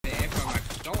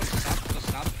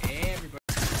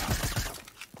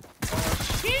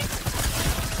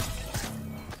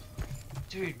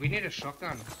Dude, we need a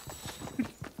shotgun.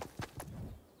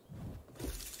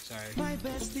 So. My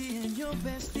bestie and your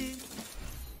bestie.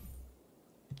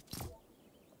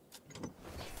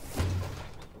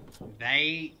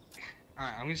 They.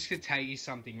 Alright, I'm just gonna tell you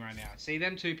something right now. See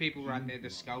them two people right there, the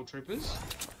Skull Troopers?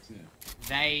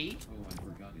 They. Oh, I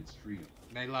forgot it's trio.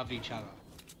 They love each other.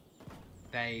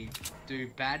 They do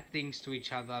bad things to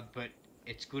each other, but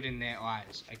it's good in their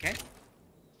eyes, okay?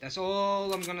 That's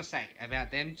all I'm gonna say about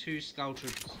them two Skull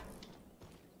Troopers.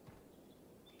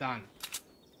 Done.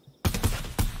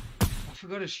 I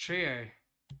forgot his trio.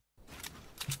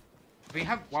 If we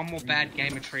have one more bad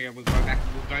game of trio, we'll go back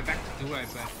to duo,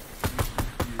 but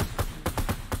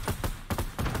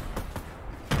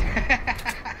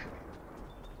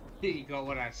you got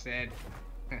what I said.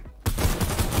 Yeah.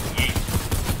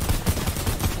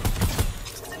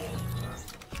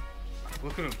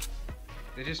 Look at them.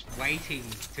 They're just waiting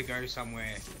to go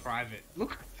somewhere private.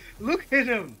 Look at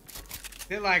them.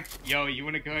 They're like, yo, you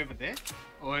want to go over there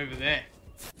or over there?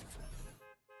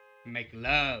 Make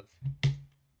love.